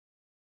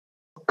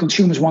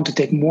Consumers want to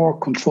take more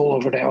control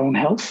over their own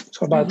health.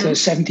 So about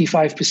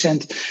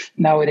 75%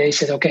 nowadays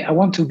said, okay, I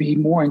want to be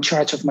more in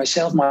charge of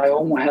myself, my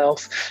own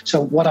health. So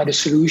what are the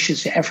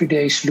solutions, the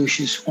everyday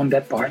solutions on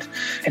that part?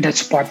 And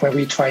that's the part where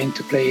we're trying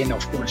to play in,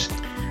 of course.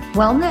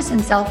 Wellness and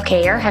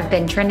self-care have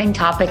been trending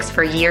topics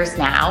for years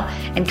now,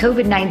 and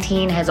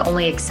COVID-19 has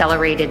only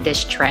accelerated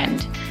this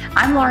trend.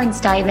 I'm Lauren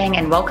Stiving,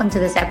 and welcome to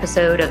this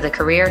episode of the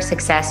Career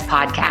Success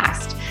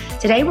Podcast.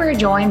 Today, we're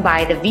joined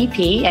by the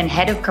VP and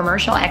Head of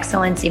Commercial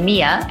Excellence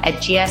EMEA at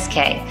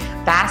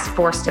GSK, Bas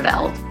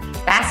Voorsteveld.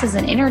 Bas is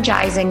an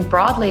energizing,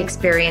 broadly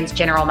experienced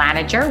general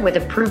manager with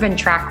a proven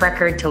track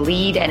record to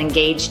lead and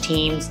engage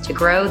teams to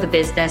grow the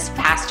business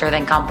faster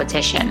than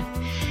competition.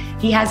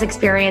 He has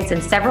experience in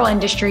several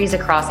industries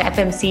across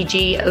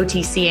FMCG,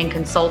 OTC, and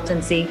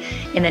consultancy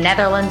in the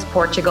Netherlands,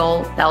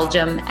 Portugal,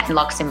 Belgium, and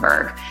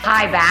Luxembourg.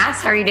 Hi, Bas.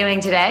 How are you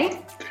doing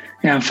today?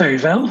 Yeah, I'm very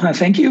well.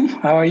 Thank you.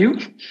 How are you?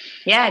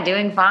 Yeah,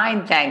 doing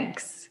fine.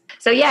 Thanks.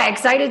 So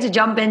excited to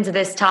jump into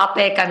this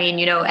topic. I mean,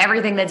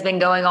 everything that's been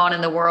going on in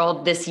the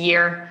world this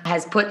year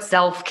has put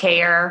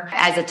self-care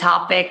as a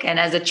topic and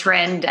as a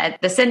trend at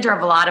the center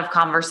of a lot of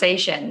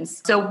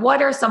conversations. So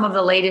what are some of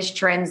the latest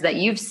trends that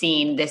you've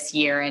seen this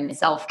year in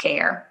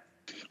self-care?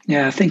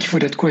 Yeah, thank you for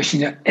that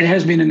question. It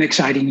has been an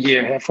exciting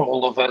year for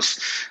all of us.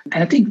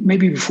 And I think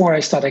maybe before I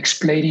start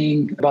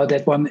explaining about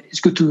that one, it's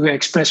good to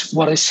express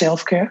what is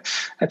self-care.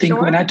 I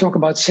think When I talk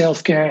about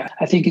self-care,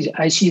 I think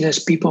I see it as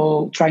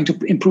people trying to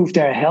improve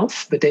their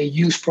health, but they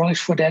use products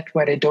for that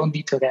where they don't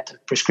need to get a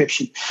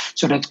prescription.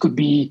 So that could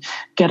be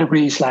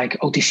categories like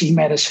OTC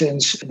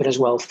medicines, but as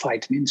well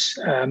vitamins.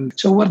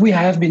 So what we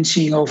have been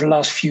seeing over the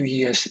last few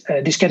years,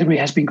 this category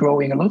has been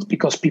growing a lot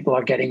because people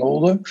are getting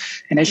older.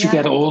 And as you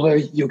get older,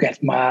 you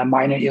get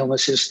minor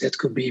illnesses that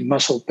could be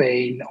muscle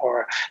pain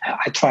or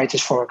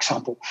arthritis, for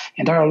example.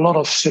 And there are a lot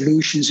of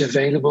solutions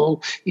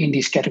available in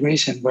these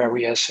categories and where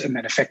we as a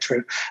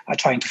manufacturer are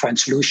trying to find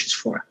solutions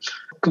for.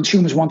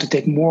 Consumers want to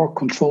take more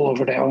control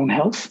over their own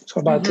health.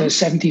 So about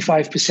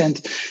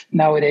 75%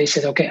 nowadays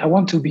said, okay, I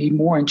want to be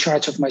more in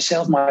charge of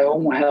myself, my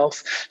own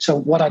health. So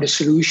what are the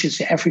solutions,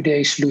 the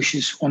everyday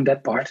solutions on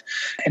that part?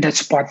 And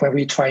that's the part where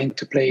we're trying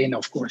to play in,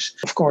 of course.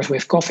 Of course,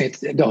 with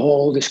COVID, the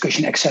whole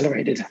discussion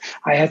accelerated.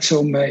 I had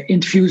some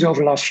interviews over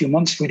the last few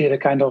months. We did a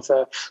kind of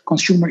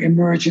consumer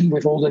immersion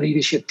with all the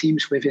leadership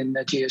teams within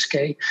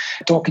GSK,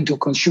 talking to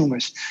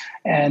consumers.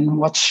 And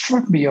what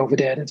struck me over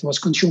there, it was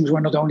consumers were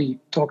not only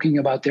talking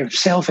about their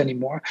self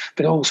anymore,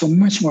 but also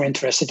much more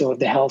interested in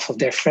the health of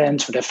their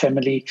friends or their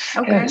family,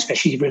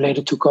 especially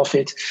related to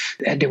COVID.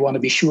 And they want to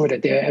be sure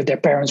that their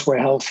parents were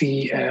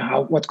healthy.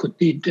 What could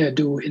they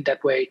do in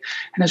that way?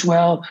 And as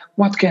well,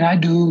 what can I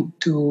do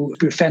to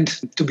prevent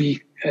to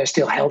be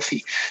still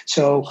healthy?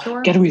 So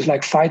categories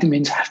like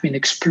vitamins have been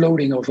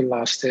exploding over the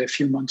last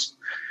few months.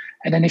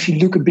 And then if you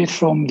look a bit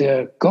from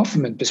the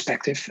government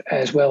perspective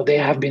as well, they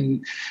have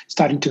been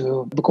starting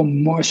to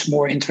become much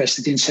more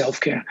interested in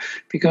self-care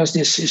because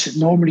this is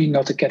normally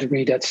not a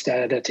category that's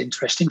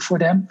interesting for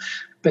them.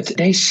 But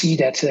they see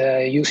that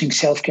using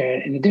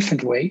self-care in a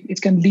different way,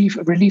 it can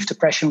relieve the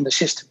pressure on the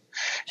system.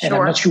 And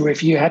I'm not sure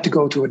if you had to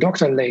go to a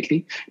doctor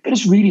lately, but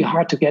it's really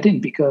hard to get in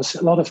because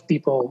a lot of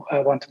people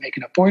want to make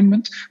an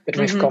appointment. But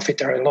with COVID,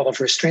 there are a lot of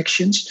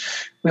restrictions.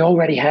 We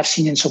already have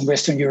seen in some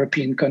Western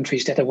European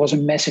countries that there was a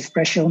massive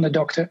pressure on the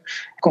doctor.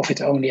 COVID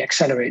only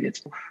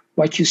accelerated.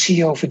 What you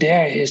see over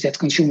there is that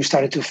consumers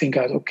started to think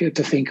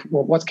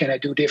well, what can I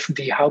do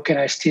differently? How can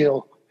I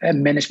still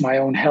manage my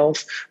own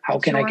health? How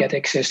can I get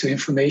access to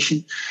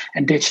information?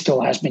 And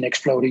digital has been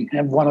exploding.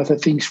 And one of the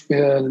things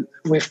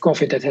with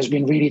COVID that has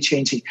been really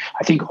changing,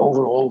 I think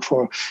overall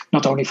for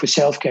not only for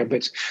self-care,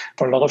 but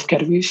for a lot of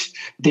categories,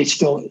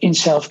 digital in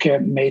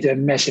self-care made a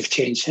massive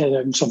change.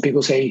 Some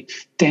people say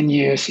 10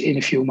 years in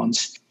a few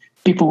months.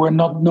 People were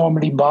not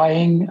normally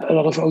buying a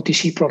lot of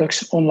OTC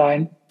products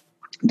online.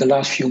 The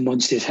last few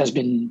months, this has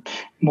been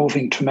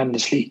moving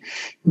tremendously,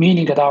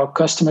 meaning that our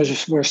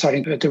customers were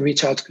starting to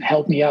reach out,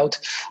 help me out.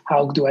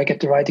 How do I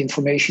get the right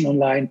information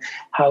online?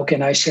 How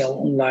can I sell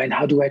online?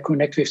 How do I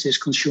connect with this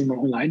consumer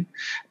online?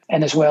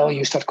 And as well,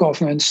 you start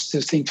governments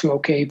to think through,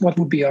 okay, what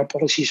would be our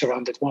policies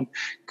around that one?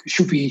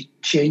 Should we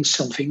change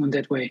something on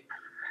that way?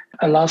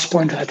 A last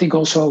point, I think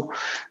also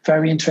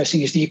very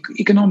interesting, is the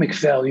economic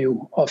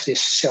value of this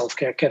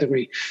self-care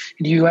category.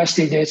 In the US,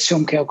 they did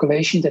some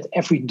calculation that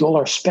every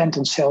dollar spent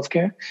on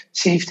self-care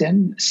saved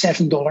them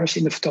 $7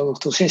 in the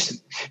total system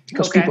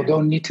because people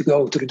don't need to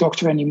go to the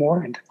doctor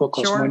anymore, and that will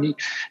cost money,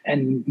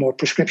 and more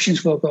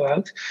prescriptions will go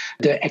out.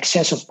 The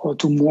access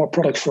to more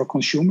products for a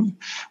consumer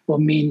will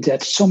mean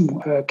that some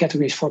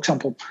categories, for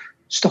example,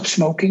 stop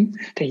smoking.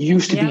 They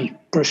used to be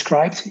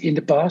prescribed in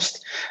the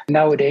past.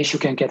 Nowadays, you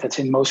can get it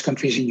in most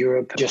countries in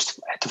Europe just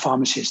at the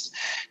pharmacist.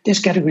 This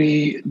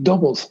category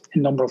doubled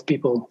in number of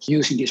people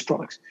using these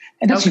products.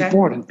 And that's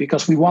important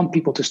because we want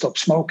people to stop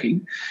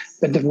smoking.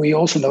 But then we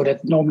also know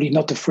that normally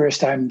not the first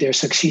time they're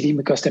succeeding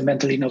because they're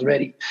mentally not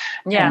ready.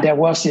 Yeah. And there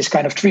was this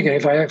kind of trigger.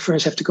 If I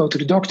first have to go to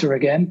the doctor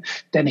again,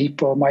 then he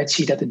might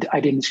see that I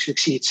didn't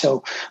succeed.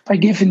 So by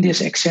giving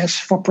this access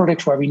for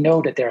products where we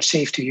know that they're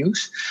safe to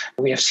use,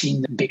 we have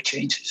seen big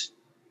changes.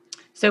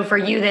 So for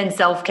you then,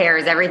 self-care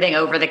is everything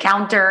over the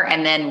counter.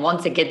 And then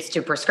once it gets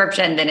to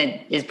prescription, then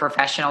it is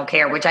professional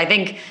care, which I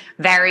think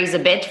varies a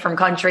bit from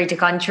country to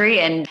country.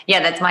 And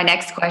yeah, that's my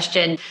next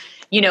question.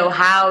 You know,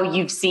 how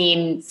you've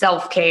seen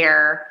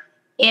self-care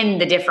in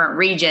the different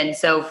regions.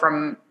 So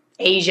from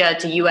Asia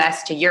to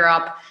US to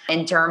Europe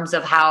in terms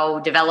of how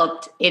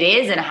developed it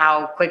is and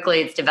how quickly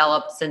it's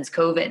developed since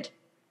COVID.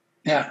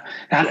 Yeah.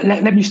 Now,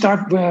 let me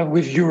start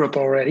with Europe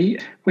already.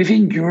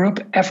 Within Europe,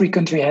 every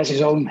country has its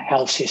own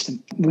health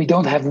system. We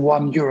don't have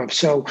one Europe.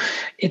 So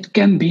it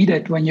can be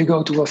that when you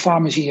go to a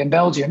pharmacy in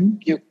Belgium,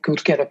 you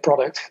could get a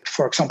product.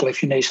 For example,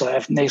 if you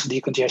have nasal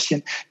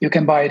decongestion, you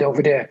can buy it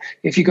over there.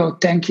 If you go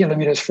 10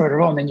 kilometers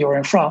further on and you're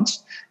in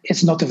France,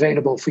 it's not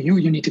available for you.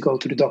 You need to go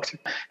to the doctor.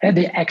 And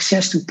the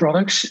access to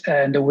products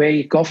and the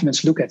way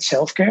governments look at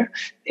self-care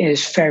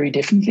is very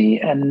differently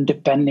and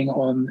depending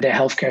on the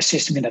healthcare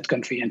system in that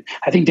country. And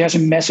I think there's a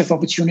massive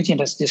opportunity, and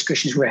that's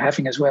discussions we're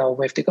having as well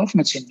with the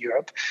governments in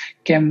Europe.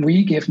 Can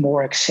we give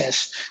more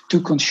access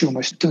to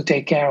consumers to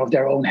take care of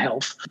their own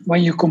health?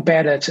 When you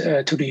compare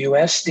that to the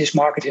US, this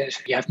market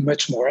you have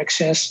much more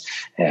access,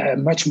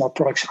 much more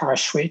products are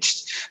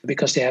switched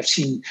because they have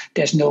seen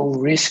there's no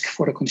risk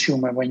for the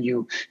consumer when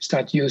you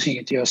start using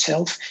it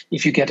yourself.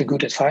 If you get a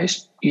good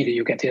advice, either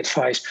you get the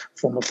advice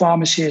from a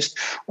pharmacist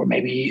or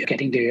maybe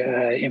getting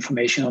the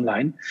information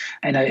online.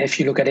 And if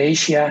you look at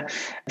Asia,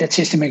 that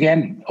system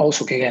again,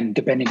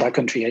 depending by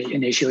country.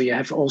 In Asia, you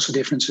have also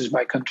differences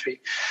by country.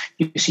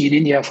 You see in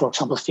India, for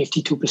example,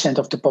 52%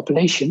 of the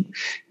population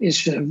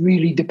is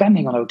really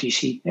depending on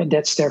OTC. And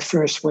that's their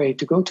first way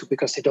to go to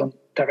because they don't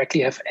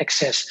directly have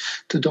access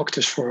to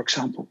doctors, for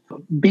example.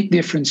 Big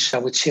difference, I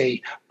would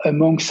say,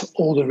 amongst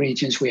all the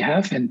regions we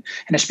have, and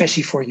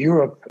especially for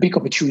Europe, big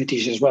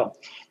opportunities as well.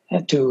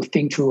 To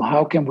think through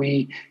how can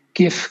we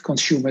give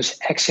consumers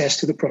access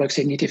to the products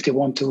they need if they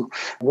want to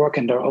work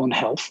in their own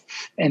health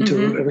and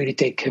to really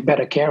take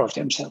better care of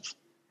themselves.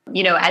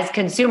 You know, as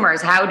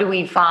consumers, how do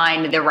we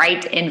find the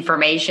right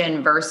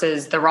information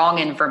versus the wrong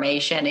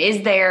information?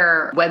 Is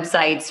there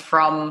websites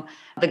from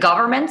the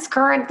governments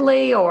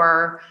currently,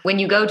 or when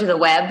you go to the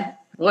web,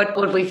 what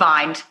would we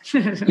find?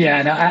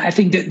 I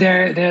think that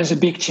there's a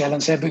big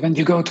challenge there. When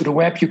you go to the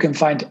web, you can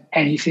find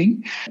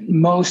anything.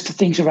 Most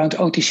things around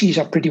OTCs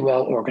are pretty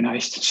well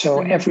organized.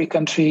 So every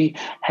country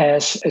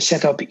has a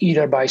setup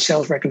either by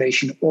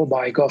self-regulation or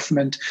by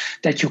government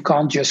that you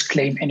can't just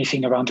claim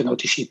anything around an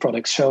OTC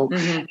product. So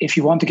if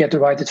you want to get the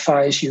right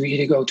advice, you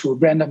either go to a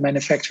branded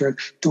manufacturer,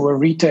 to a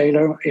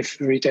retailer, if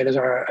retailers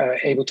are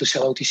able to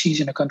sell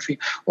OTCs in a country,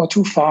 or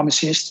to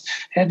pharmacists.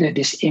 And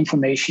this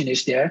information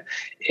is there.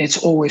 It's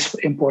always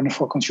important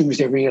for consumers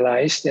they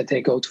realize that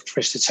they go to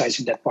trusted sites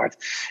in that part.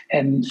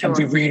 And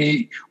we're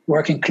really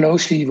working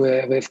closely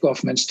with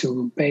governments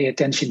to pay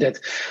attention that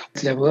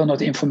there will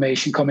not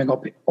information coming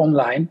up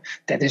online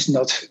that is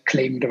not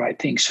claiming the right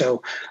thing.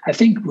 So I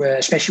think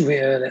especially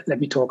let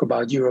me talk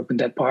about Europe in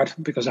that part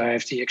because I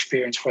have the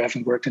experience for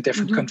having worked in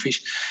different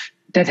countries.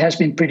 That has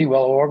been pretty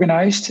well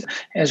organized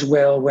as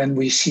well. When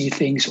we see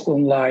things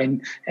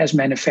online as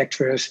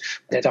manufacturers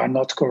that are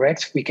not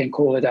correct, we can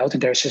call it out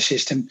and there's a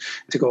system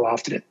to go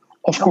after it.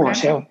 Of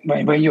course,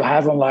 when you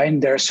have online,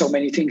 there are so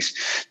many things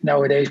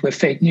nowadays with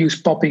fake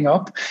news popping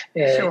up.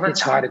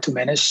 It's harder to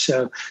manage.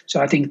 So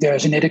I think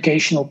there's an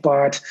educational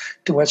part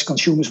towards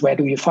consumers. Where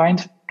do you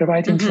find the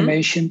right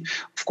information?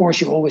 Of course,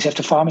 you always have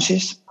the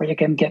pharmacist where you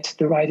can get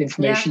the right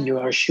information. You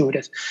are assured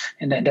that.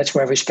 And that's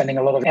where we're spending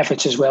a lot of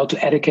efforts as well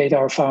to educate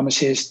our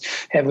pharmacists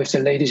with the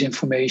latest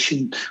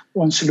information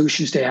on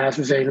solutions they have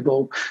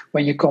available.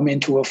 When you come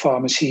into a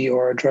pharmacy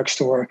or a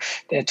drugstore,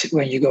 that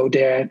when you go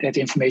there, that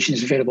information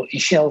is available in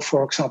shelf,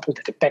 for example,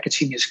 that the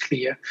packaging is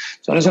clear.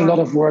 So there's a lot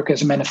of work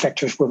as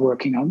manufacturers we're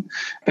working on.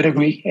 But I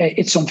agree,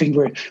 it's something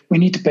where we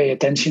need to pay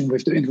attention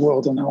with in the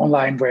world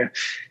online where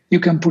you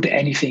can put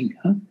anything.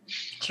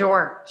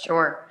 Sure.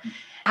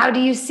 How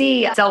do you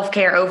see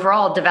self-care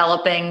overall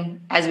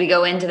developing as we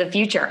go into the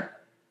future?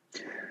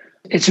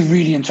 It's a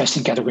really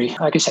interesting category.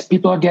 Like I said,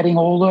 people are getting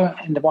older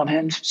on the one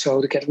hand,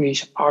 so the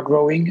categories are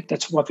growing.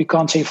 That's what we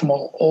can't say from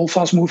all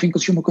fast-moving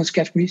consumer goods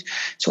categories.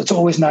 So it's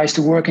always nice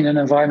to work in an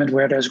environment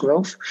where there's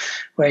growth,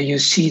 where you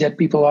see that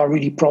people are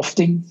really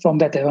profiting from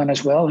that one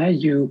as well.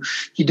 You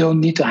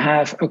don't need to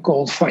have a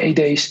cold for 8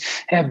 days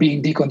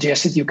being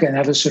decongested. You can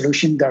have a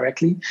solution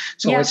directly.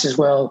 So it's as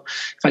well,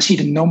 if I see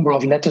the number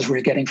of letters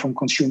we're getting from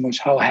consumers,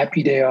 how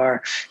happy they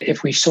are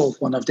if we solve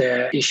one of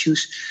their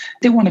issues,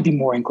 they want to be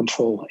more in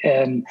control.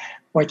 And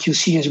what you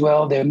see as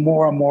well, the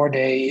more and more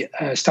they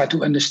start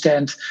to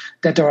understand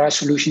that there are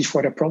solutions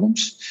for their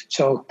problems.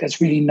 So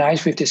that's really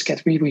nice with this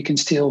category. We can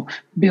still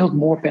build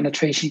more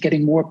penetration,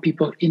 getting more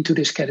people into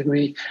this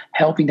category,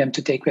 helping them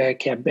to take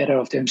care better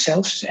of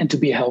themselves and to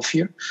be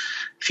healthier.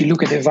 If you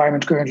look at the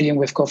environment currently and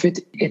with COVID,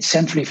 it's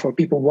centrally for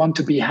people want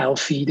to be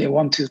healthy. They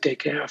want to take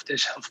care of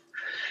themselves.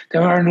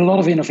 There are a lot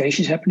of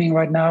innovations happening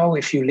right now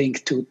if you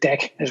link to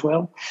tech as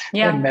well.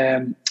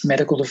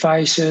 Medical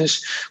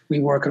devices. We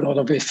work a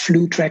lot with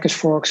flu trackers,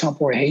 for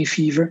example, or hay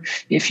fever.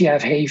 If you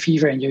have hay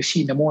fever and you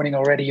see in the morning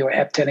already your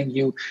app telling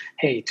you,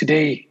 hey,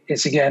 today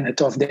is again a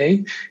tough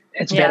day,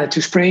 it's better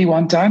to spray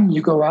one time.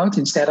 You go out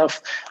instead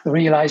of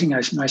realizing,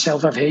 I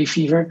myself have hay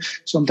fever.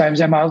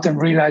 Sometimes I'm out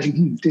and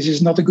realizing, this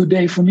is not a good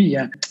day for me.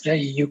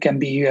 You can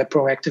be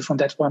proactive on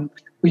that one.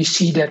 We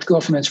see that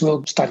governments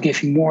will start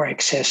giving more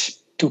access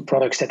to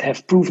products that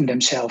have proven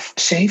themselves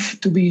safe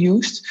to be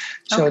used,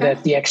 so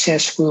that the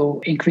access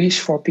will increase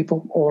for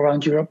people all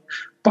around Europe,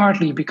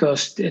 partly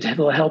because it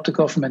will help the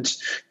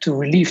governments to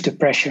relieve the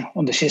pressure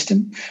on the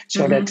system,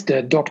 so that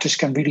the doctors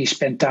can really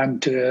spend time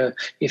to,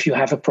 if you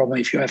have a problem,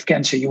 if you have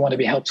cancer, you want to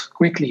be helped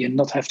quickly and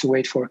not have to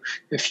wait for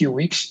a few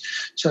weeks,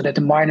 so that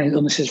the minor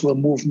illnesses will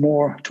move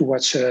more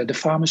towards the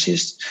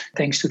pharmacist,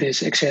 thanks to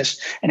this access,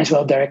 and as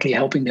well directly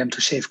helping them to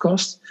save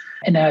costs.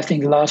 And I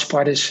think the last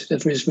part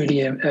that is really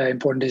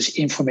important is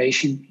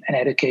information and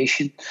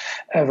education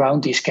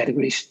around these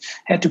categories.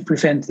 And to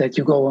prevent that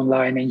you go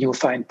online and you'll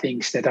find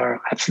things that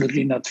are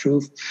absolutely not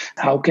true.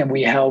 How can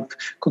we help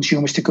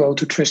consumers to go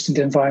to trusted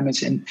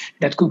environments? And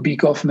that could be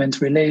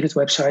government-related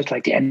websites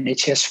like the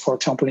NHS, for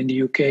example, in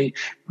the UK,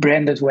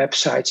 branded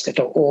websites that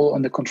are all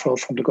under control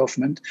from the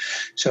government,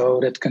 so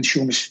that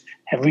consumers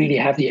really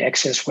have the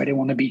access where they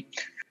want to be.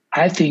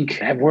 I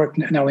think I've worked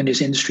now in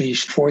this industry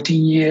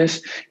 14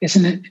 years. It's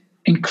an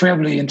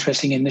incredibly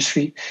interesting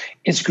industry.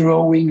 It's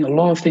growing. A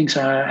lot of things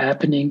are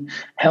happening.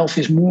 Health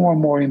is more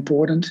and more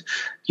important.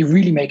 You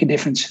really make a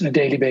difference on a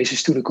daily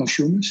basis to the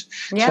consumers.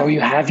 So you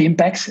have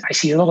impact. I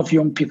see a lot of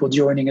young people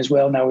joining as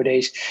well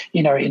nowadays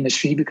in our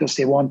industry because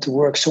they want to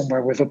work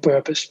somewhere with a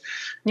purpose.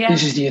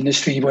 This is the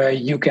industry where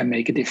you can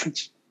make a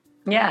difference.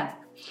 Yeah.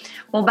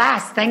 Well,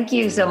 Bas, thank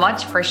you so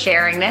much for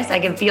sharing this. I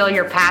can feel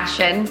your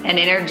passion and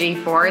energy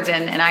for it,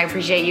 and I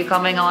appreciate you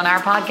coming on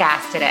our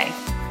podcast today.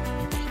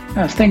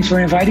 Thanks for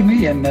inviting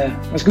me, and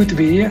it was good to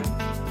be here.